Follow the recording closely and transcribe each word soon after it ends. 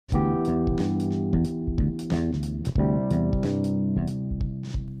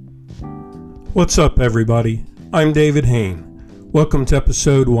What's up, everybody? I'm David Hain. Welcome to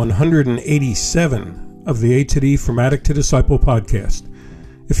episode 187 of the A to D From Addict to Disciple podcast.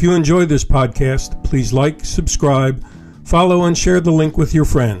 If you enjoy this podcast, please like, subscribe, follow, and share the link with your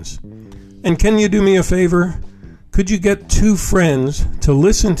friends. And can you do me a favor? Could you get 2 friends to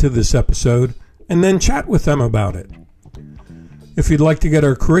listen to this episode and then chat with them about it? If you'd like to get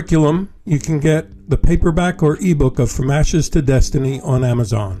our curriculum, you can get the paperback or ebook of From Ashes to Destiny on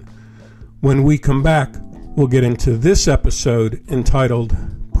Amazon. When we come back, we'll get into this episode entitled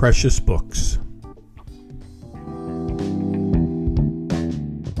Precious Books.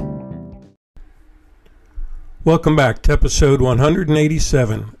 Welcome back to episode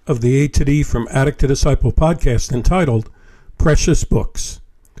 187 of the A to D From Addict to Disciple podcast entitled Precious Books.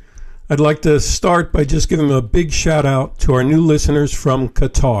 I'd like to start by just giving a big shout out to our new listeners from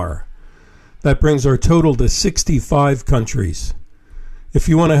Qatar. That brings our total to 65 countries. If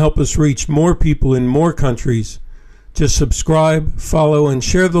you want to help us reach more people in more countries, just subscribe, follow, and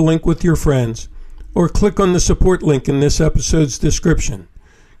share the link with your friends, or click on the support link in this episode's description.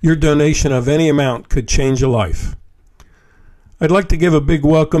 Your donation of any amount could change a life. I'd like to give a big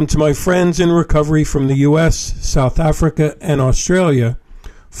welcome to my friends in recovery from the U.S., South Africa, and Australia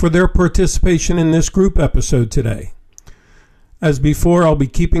for their participation in this group episode today. As before, I'll be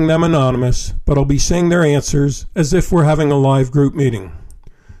keeping them anonymous, but I'll be saying their answers as if we're having a live group meeting.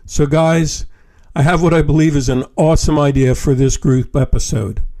 So guys, I have what I believe is an awesome idea for this group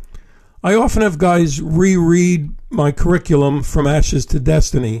episode. I often have guys reread my curriculum From Ashes to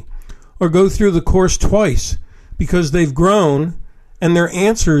Destiny or go through the course twice because they've grown and their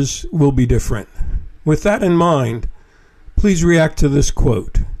answers will be different. With that in mind, please react to this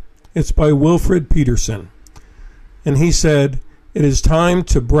quote. It's by Wilferd Peterson. And he said, "It is time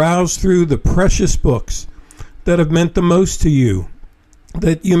to browse through the precious books that have meant the most to you,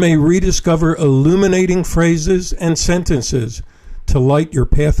 that you may rediscover illuminating phrases and sentences to light your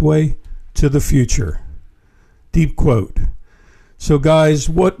pathway to the future." Deep quote. So guys,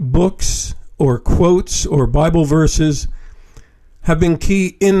 what books or quotes or Bible verses have been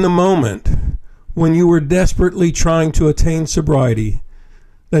key in the moment when you were desperately trying to attain sobriety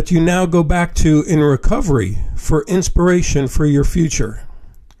that you now go back to in recovery for inspiration for your future?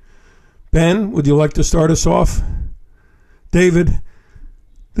 Ben, would you like to start us off? David,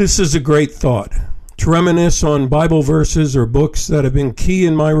 this is a great thought, to reminisce on Bible verses or books that have been key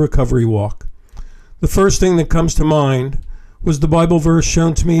in my recovery walk. The first thing that comes to mind was the Bible verse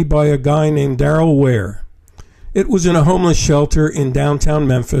shown to me by a guy named Darrell Ware. It was in a homeless shelter in downtown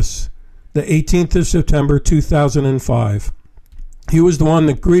Memphis, the 18th of September, 2005. He was the one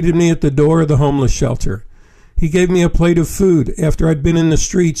that greeted me at the door of the homeless shelter. He gave me a plate of food after I'd been in the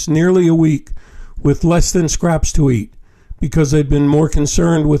streets nearly a week with less than scraps to eat, because I'd been more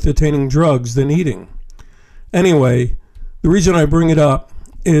concerned with attaining drugs than eating. Anyway, the reason I bring it up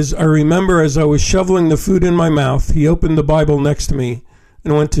is I remember as I was shoveling the food in my mouth, he opened the Bible next to me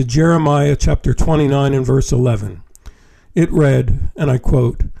and went to Jeremiah chapter 29 and verse 11. It read, and I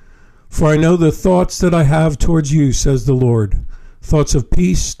quote, "For I know the thoughts that I have towards you, says the Lord, thoughts of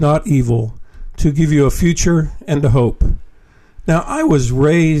peace, not evil, to give you a future and a hope." Now, I was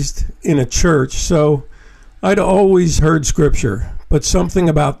raised in a church, so I'd always heard scripture, but something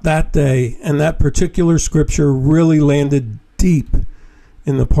about that day and that particular scripture really landed deep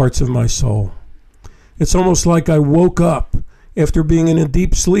in the parts of my soul. It's almost like I woke up after being in a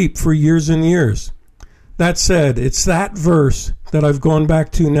deep sleep for years and years. That said, it's that verse that I've gone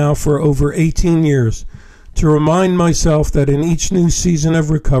back to now for over 18 years to remind myself that in each new season of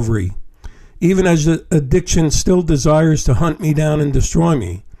recovery, even as the addiction still desires to hunt me down and destroy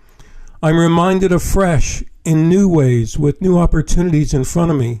me, I'm reminded afresh in new ways with new opportunities in front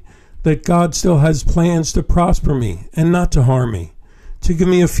of me that God still has plans to prosper me and not to harm me, to give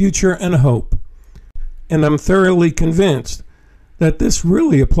me a future and a hope. And I'm thoroughly convinced that this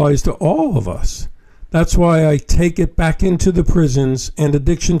really applies to all of us. That's why I take it back into the prisons and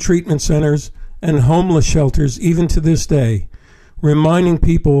addiction treatment centers and homeless shelters even to this day, reminding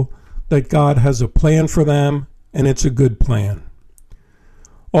people that God has a plan for them and it's a good plan.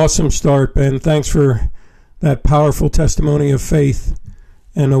 Awesome start, Ben. Thanks for that powerful testimony of faith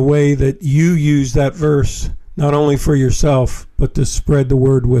and a way that you use that verse not only for yourself, but to spread the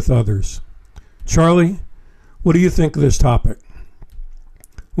word with others. Charlie, what do you think of this topic?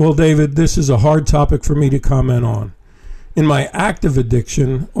 Well, David, this is a hard topic for me to comment on. In my active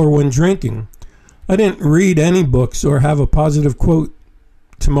addiction or when drinking, I didn't read any books or have a positive quote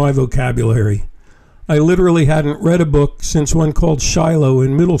to my vocabulary. I literally hadn't read a book since one called Shiloh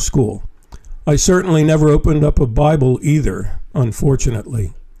in middle school. I certainly never opened up a Bible either,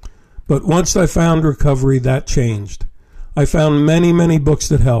 unfortunately. But once I found recovery, that changed. I found many, many books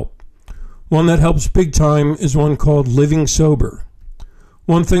that help. One that helps big time is one called Living Sober.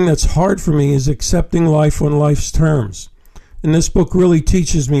 One thing that's hard for me is accepting life on life's terms, and this book really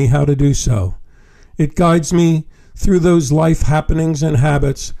teaches me how to do so. It guides me through those life happenings and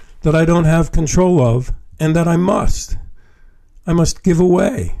habits that I don't have control of and that I must give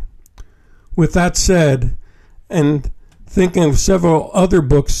away. With that said, and thinking of several other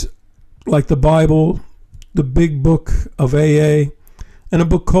books like the Bible, the Big Book of AA, and a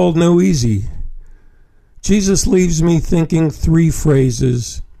book called No Easy, Jesus leaves me thinking three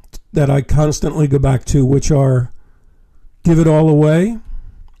phrases that I constantly go back to, which are, give it all away,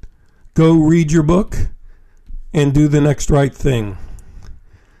 go read your book, and do the next right thing.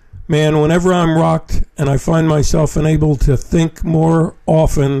 Man, whenever I'm rocked and I find myself unable to think more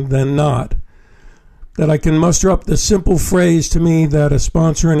often than not, that I can muster up the simple phrase to me that a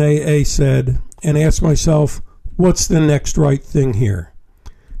sponsor in AA said and ask myself, what's the next right thing here?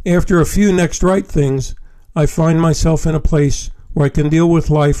 After a few next right things, I find myself in a place where I can deal with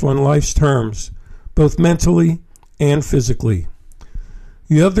life on life's terms, both mentally and physically.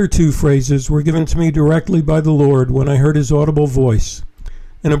 The other two phrases were given to me directly by the Lord when I heard his audible voice.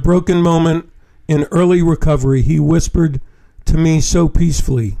 In a broken moment in early recovery, he whispered to me so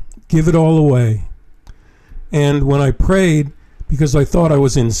peacefully, give it all away. And when I prayed, because I thought I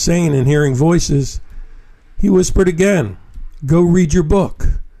was insane in hearing voices, he whispered again, go read your book.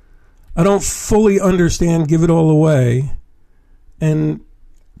 I don't fully understand give it all away,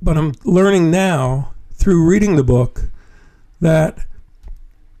 but I'm learning now through reading the book that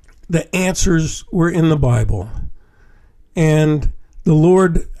the answers were in the Bible. And the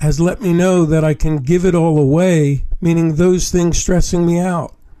Lord has let me know that I can give it all away, meaning those things stressing me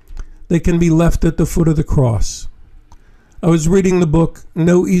out. They can be left at the foot of the cross. I was reading the book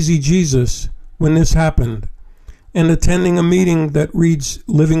No Easy Jesus when this happened, and attending a meeting that reads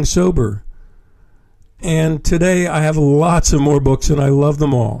Living Sober. And today I have lots of more books and I love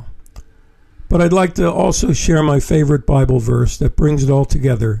them all. But I'd like to also share my favorite Bible verse that brings it all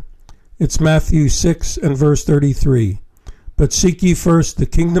together. It's Matthew 6 and verse 33. But seek ye first the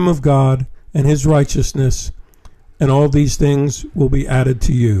kingdom of God and his righteousness, and all these things will be added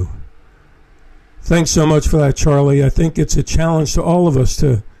to you. Thanks so much for that, Charlie. I think it's a challenge to all of us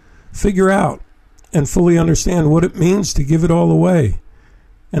to figure out and fully understand what it means to give it all away.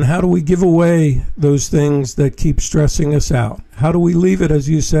 And how do we give away those things that keep stressing us out? How do we leave it, as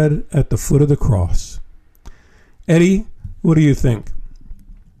you said, at the foot of the cross? Eddie, what do you think?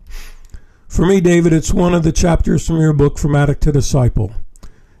 For me, David, it's one of the chapters from your book, From Addict to Disciple.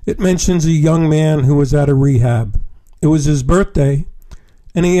 It mentions a young man who was at a rehab. It was his birthday,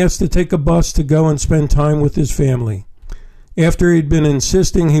 and he asked to take a bus to go and spend time with his family. After he'd been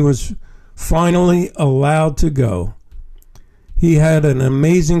insisting, he was finally allowed to go. He had an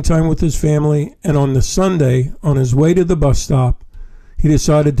amazing time with his family, and on the Sunday, on his way to the bus stop, he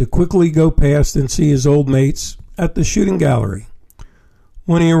decided to quickly go past and see his old mates at the shooting gallery.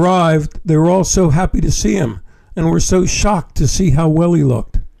 When he arrived, they were all so happy to see him and were so shocked to see how well he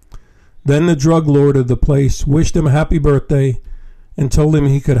looked. Then the drug lord of the place wished him a happy birthday and told him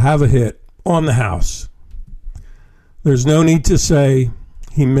he could have a hit on the house. There's no need to say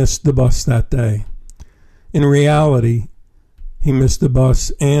he missed the bus that day. In reality, he missed the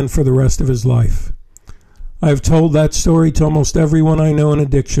bus and for the rest of his life. I've told that story to almost everyone I know in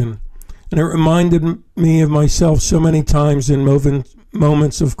addiction, and it reminded me of myself so many times in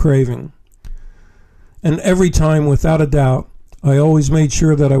moments of craving. And every time, without a doubt, I always made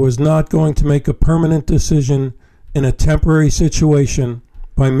sure that I was not going to make a permanent decision in a temporary situation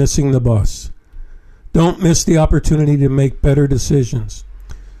by missing the bus. Don't miss the opportunity to make better decisions,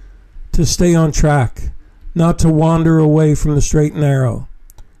 to stay on track, not to wander away from the straight and narrow.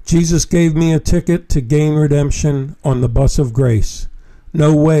 Jesus gave me a ticket to gain redemption on the bus of grace.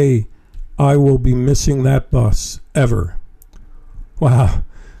 No way I will be missing that bus, ever. Wow,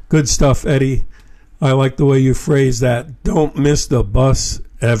 good stuff, Eddie. I like the way you phrase that. Don't miss the bus,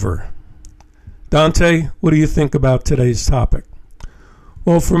 ever. Dante, what do you think about today's topic?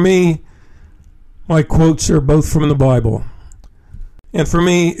 Well, for me, my quotes are both from the Bible. And for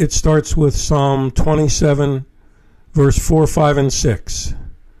me, it starts with Psalm 27, verse 4, 5, and 6.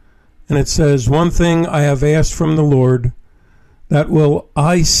 And it says, one thing I have asked from the Lord, that will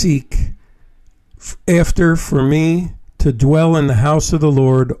I seek after for me, to dwell in the house of the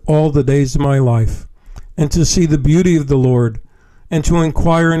Lord all the days of my life, and to see the beauty of the Lord, and to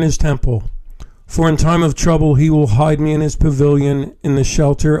inquire in his temple. For in time of trouble he will hide me in his pavilion, in the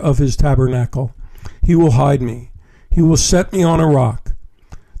shelter of his tabernacle. He will hide me. He will set me on a rock.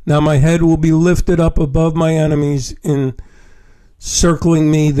 Now my head will be lifted up above my enemies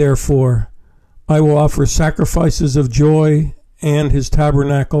encircling me, therefore. I will offer sacrifices of joy and his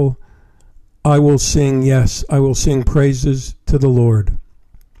tabernacle. I will sing, yes, I will sing praises to the Lord.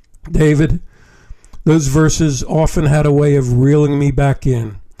 David, those verses often had a way of reeling me back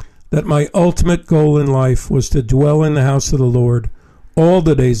in, that my ultimate goal in life was to dwell in the house of the Lord all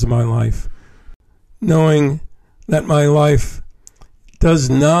the days of my life, knowing that my life does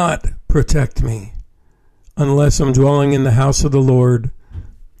not protect me unless I'm dwelling in the house of the Lord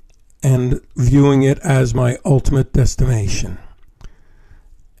and viewing it as my ultimate destination.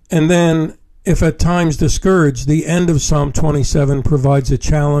 And then, if at times discouraged, the end of Psalm 27 provides a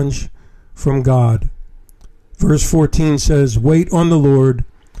challenge from God. Verse 14 says, "Wait on the Lord,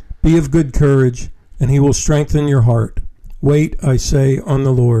 be of good courage, and he will strengthen your heart. Wait, I say, on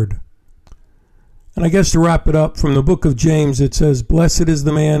the Lord." And I guess to wrap it up, from the book of James, it says, "Blessed is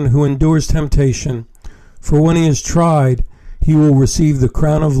the man who endures temptation, for when he is tried, he will receive the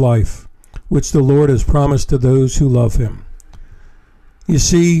crown of life, which the Lord has promised to those who love him." You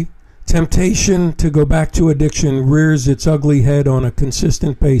see, temptation to go back to addiction rears its ugly head on a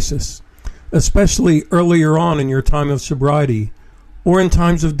consistent basis, especially earlier on in your time of sobriety or in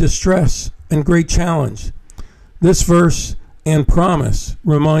times of distress and great challenge. This verse and promise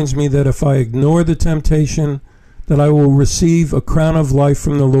reminds me that if I ignore the temptation, that I will receive a crown of life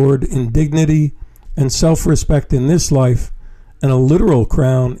from the Lord in dignity and self-respect in this life, and a literal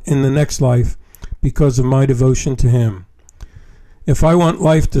crown in the next life because of my devotion to him. If I want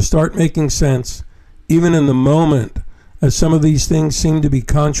life to start making sense, even in the moment, as some of these things seem to be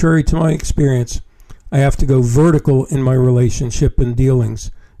contrary to my experience, I have to go vertical in my relationship and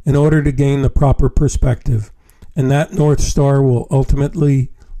dealings in order to gain the proper perspective, and that North Star will ultimately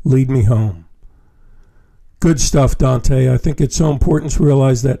lead me home. Good stuff, Dante. I think it's so important to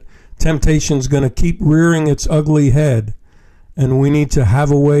realize that temptation is going to keep rearing its ugly head, and we need to have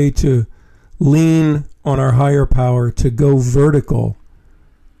a way to lean on our higher power, to go vertical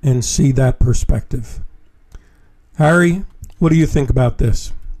and see that perspective. Harry, what do you think about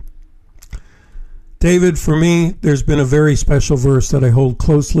this? David, for me, there's been a very special verse that I hold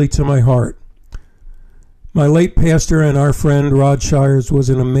closely to my heart. My late pastor and our friend Rod Shires was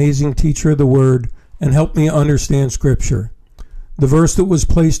an amazing teacher of the Word and helped me understand Scripture. The verse that was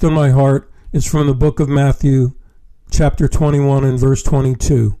placed on my heart is from the book of Matthew, chapter 21 and verse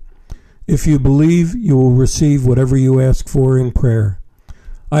 22. "If you believe, you will receive whatever you ask for in prayer."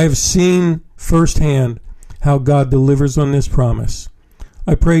 I have seen firsthand how God delivers on this promise.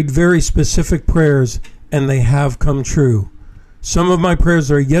 I prayed very specific prayers, and they have come true. Some of my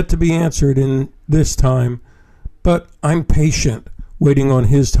prayers are yet to be answered in this time, but I'm patient, waiting on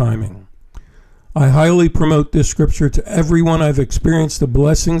his timing. I highly promote this scripture to everyone. I've experienced the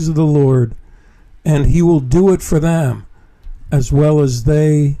blessings of the Lord, and he will do it for them as well as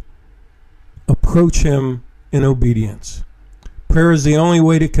they approach him in obedience. Prayer is the only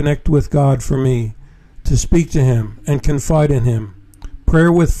way to connect with God for me, to speak to him and confide in him.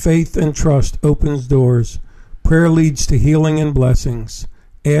 Prayer with faith and trust opens doors. Prayer leads to healing and blessings.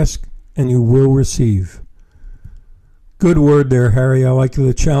 Ask and you will receive. Good word there, Harry. I like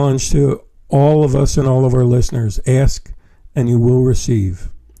the challenge to all of us and all of our listeners. Ask and you will receive.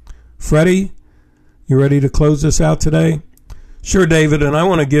 Freddie, you ready to close this out today? Sure, David, and I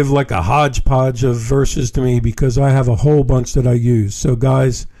want to give like a hodgepodge of verses to me because I have a whole bunch that I use. So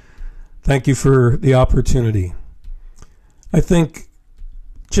guys, thank you for the opportunity. I think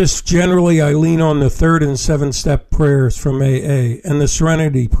just generally I lean on the 3rd and 7th step prayers from AA and the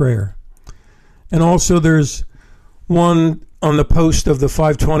Serenity Prayer. And also there's one on the post of the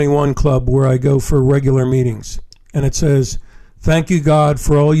 521 Club where I go for regular meetings. And it says, "Thank you, God,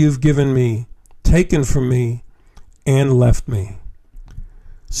 for all you've given me, taken from me, and left me."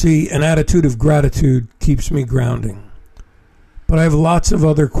 See, an attitude of gratitude keeps me grounding. But I have lots of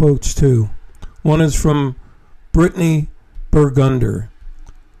other quotes too. One is from Brittany Burgunder.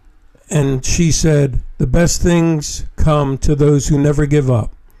 And she said, "The best things come to those who never give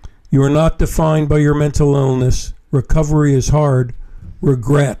up. You are not defined by your mental illness. Recovery is hard.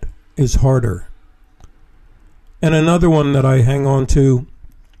 Regret is harder." And another one that I hang on to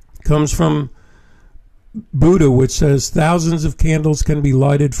comes from Buddha, which says, "Thousands of candles can be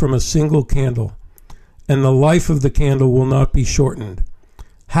lighted from a single candle, and the life of the candle will not be shortened.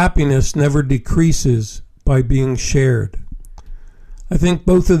 Happiness never decreases by being shared." I think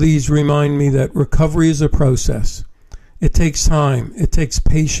both of these remind me that recovery is a process. It takes time. It takes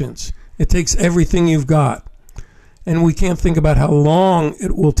patience. It takes everything you've got. And we can't think about how long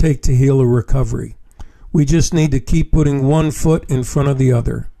it will take to heal a recovery. We just need to keep putting one foot in front of the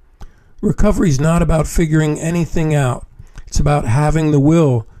other. Recovery is not about figuring anything out. It's about having the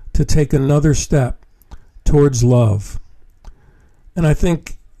will to take another step towards love. And I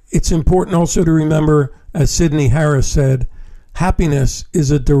think it's important also to remember, as Sidney Harris said, happiness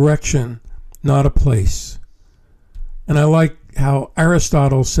is a direction, not a place. And I like how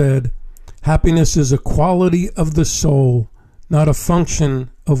Aristotle said, happiness is a quality of the soul, not a function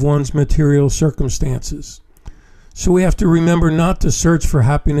of one's material circumstances. So we have to remember not to search for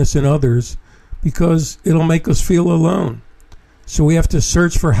happiness in others because it'll make us feel alone. So we have to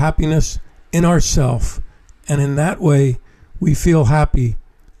search for happiness in ourselves, and in that way we feel happy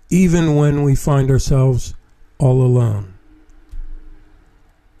even when we find ourselves all alone.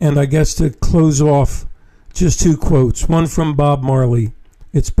 And I guess to close off, just two quotes. One from Bob Marley: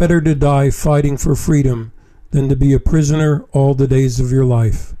 "It's better to die fighting for freedom than to be a prisoner all the days of your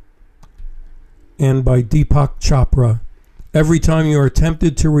life." And by Deepak Chopra: "Every time you are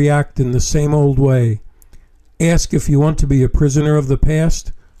tempted to react in the same old way, ask if you want to be a prisoner of the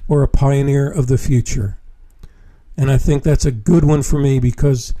past or a pioneer of the future." And I think that's a good one for me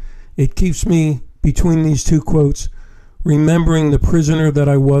because it keeps me, between these two quotes, remembering the prisoner that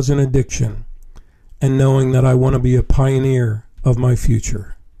I was in addiction and knowing that I want to be a pioneer of my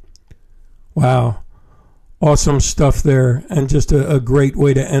future. Wow. Awesome stuff there, and just a great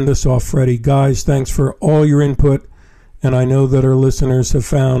way to end us off, Freddie. Guys, thanks for all your input, and I know that our listeners have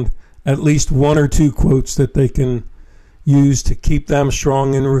found at least one or two quotes that they can use to keep them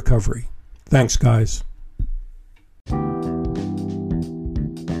strong in recovery. Thanks, guys.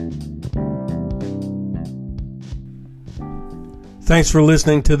 Thanks for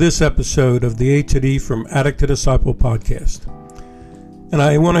listening to this episode of the A to D from Addict to Disciple podcast. And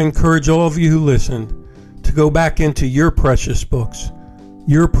I want to encourage all of you who listened to go back into your precious books,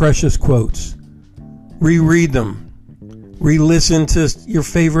 your precious quotes, reread them, re-listen to your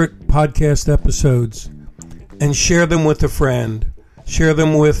favorite podcast episodes, and share them with a friend, share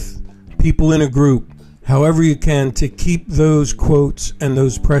them with people in a group, however you can, to keep those quotes and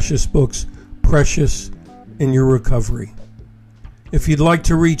those precious books precious in your recovery. If you'd like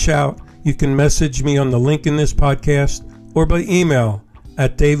to reach out, you can message me on the link in this podcast or by email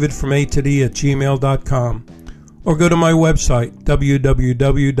at davidfromatod@gmail.com, or go to my website,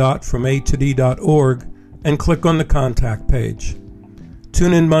 www.fromatod.org, and click on the contact page.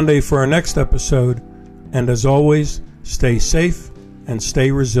 Tune in Monday for our next episode, and as always, stay safe and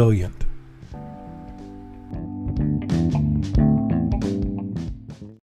stay resilient.